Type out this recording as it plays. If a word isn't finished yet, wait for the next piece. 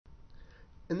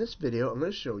In this video, I'm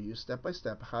going to show you step by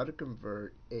step how to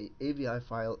convert a AVI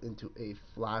file into a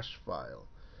Flash file.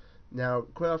 Now,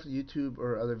 quite often YouTube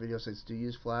or other video sites do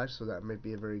use Flash, so that might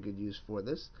be a very good use for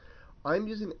this. I'm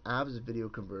using AVI's video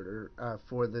converter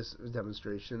for this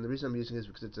demonstration. The reason I'm using it is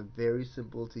because it's a very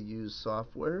simple to use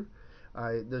software.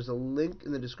 There's a link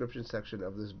in the description section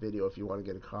of this video if you want to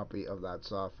get a copy of that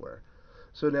software.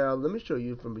 So now let me show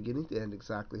you from beginning to end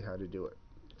exactly how to do it.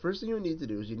 First thing you need to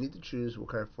do is you need to choose what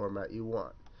kind of format you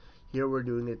want. Here we're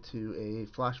doing it to a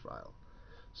Flash file.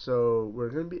 So we're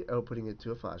going to be outputting it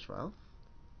to a Flash file.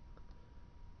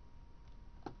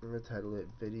 I'm going to title it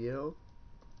Video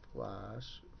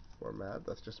Flash Format.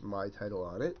 That's just my title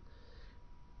on it.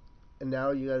 And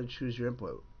now you got to choose your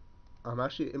input. I'm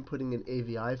actually inputting an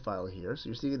AVI file here. So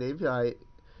you're seeing an AVI is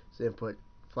the input,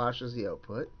 Flash is the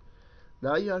output.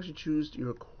 Now you actually choose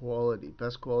your quality,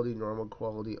 best quality, normal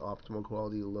quality, optimal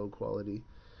quality, low quality.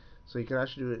 So you can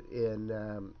actually do it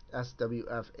in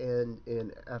SWF and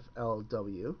in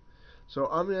FLW. So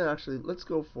I'm going to actually, let's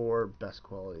go for best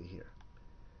quality here.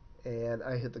 And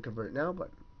I hit the convert now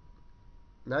button.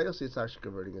 Now you'll see it's actually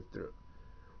converting it through.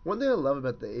 One thing I love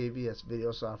about the AVS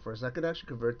video software is I can actually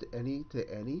convert to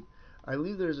any. I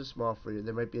believe there's a small free.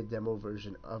 There might be a demo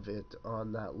version of it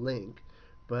on that link.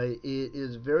 But it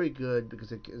is very good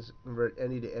because it can convert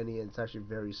any to any, and it's actually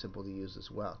very simple to use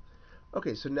as well.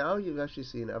 Okay, so now you've actually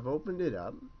seen, I've opened it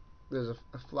up. There's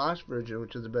a Flash version,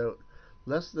 which is about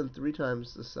less than 3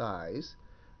 times the size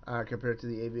compared to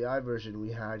the AVI version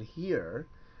we had here,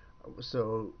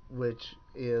 so which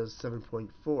is 7.4.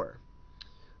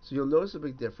 So you'll notice a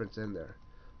big difference in there.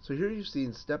 So here you've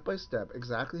seen step by step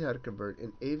exactly how to convert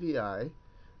an AVI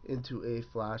into a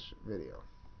Flash video.